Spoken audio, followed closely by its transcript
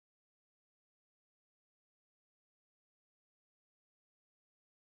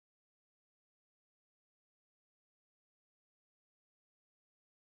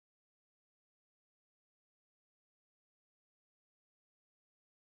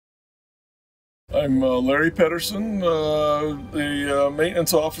I'm Larry Pederson, the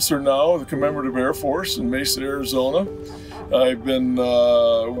maintenance officer now of the Commemorative Air Force in Mesa, Arizona. I've been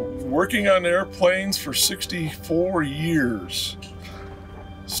working on airplanes for 64 years.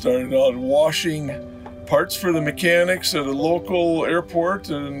 Started out washing parts for the mechanics at a local airport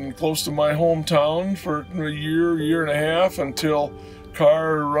and close to my hometown for a year and a half, until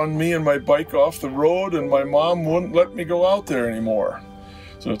car run me and my bike off the road and my mom wouldn't let me go out there anymore.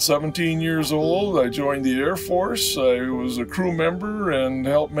 So at 17 years old, I joined the Air Force. I was a crew member and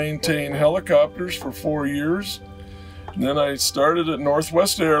helped maintain helicopters for 4 years. And then I started at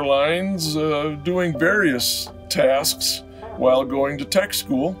Northwest Airlines doing various tasks while going to tech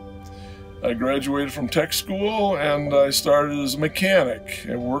school. I graduated from tech school and I started as a mechanic.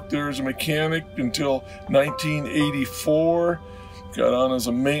 I worked there as a mechanic until 1984. Got on as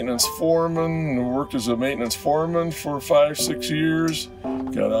a maintenance foreman and worked as a maintenance foreman for 5-6 years.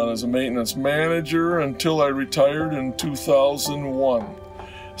 Got on as a maintenance manager until I retired in 2001.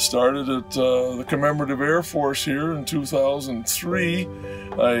 Started at the Commemorative Air Force here in 2003.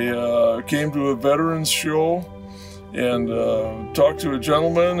 I came to a veterans show and talked to a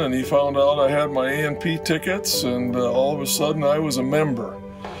gentleman, and he found out I had my A&P tickets, and all of a sudden I was a member.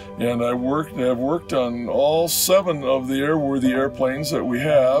 And I've worked on all 7 of the airworthy airplanes that we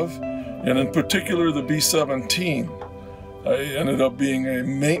have, and in particular the B-17. I ended up being a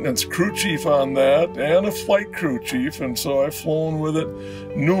maintenance crew chief on that and a flight crew chief, and so I've flown with it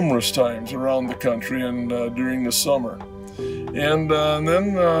numerous times around the country and during the summer. And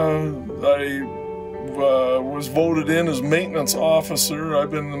then I was voted in as maintenance officer.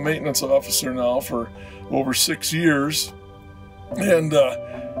 I've been the maintenance officer now for over 6 years, and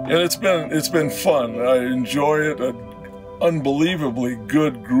it's been fun. I enjoy it. An unbelievably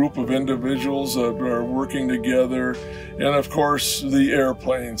good group of individuals that are working together, and of course the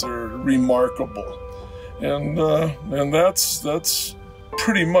airplanes are remarkable. And that's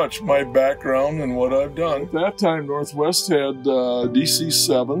pretty much my background and what I've done. At that time, Northwest had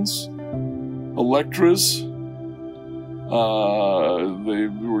DC-7s, Electras. They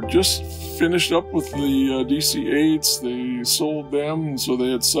were just finished up with the DC-8s. They sold them, and so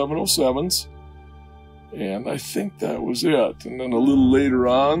they had 707s. And I think that was it. And then a little later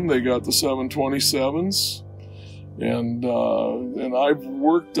on, they got the 727s. And I've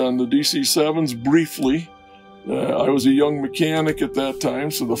worked on the DC-7s briefly. I was a young mechanic at that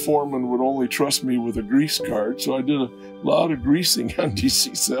time, so the foreman would only trust me with a grease card. So I did a lot of greasing on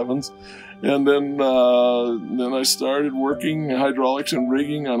DC-7s. And then I started working hydraulics and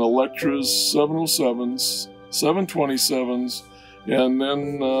rigging on Electras, 707s, 727s, and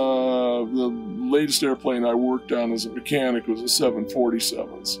then the latest airplane I worked on as a mechanic was the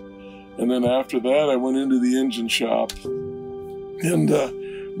 747s. And then after that, I went into the engine shop, and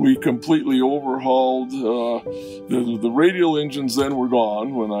we completely overhauled the radial engines. Then were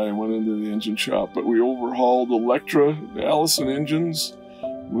gone when I went into the engine shop, but we overhauled Electra Allison engines.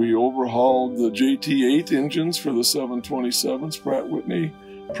 We overhauled the JT-8 engines for the 727s, Pratt Whitney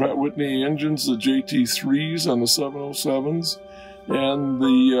engines, the JT-3s on the 707s, and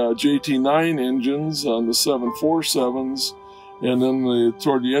the JT-9 engines on the 747s. And then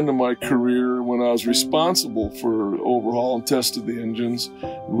toward the end of my career, when I was responsible for overhaul and test of the engines,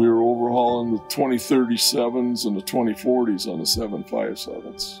 we were overhauling the 2037s and the 2040s on the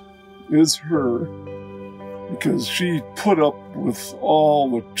 757s. It's her, because she put up with all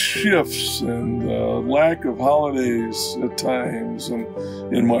the shifts and lack of holidays at times and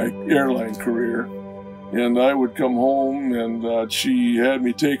in my airline career. And I would come home and she had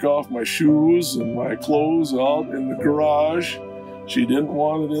me take off my shoes and my clothes out in the garage. She didn't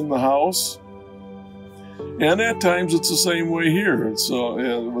want it in the house. And at times it's the same way here. So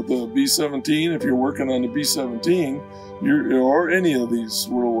with the B-17, if you're working on the B-17, or any of these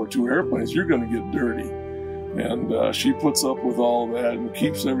World War II airplanes, you're going to get dirty. And she puts up with all that and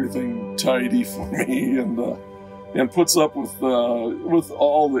keeps everything tidy for me, and puts up with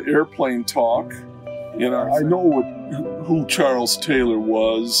all the airplane talk. I know who Charles Taylor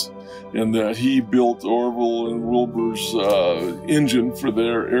was, and that he built Orville and Wilbur's engine for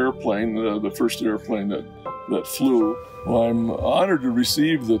their airplane, the first airplane that flew. Well, I'm honored to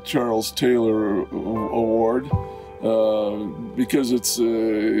receive the Charles Taylor Award. Because it's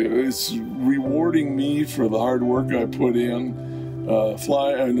rewarding me for the hard work I put in, not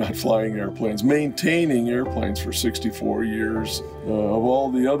flying airplanes, maintaining airplanes for 64 years, of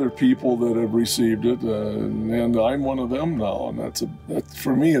all the other people that have received it, and I'm one of them now, and that's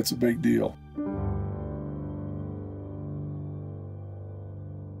for me, it's a big deal.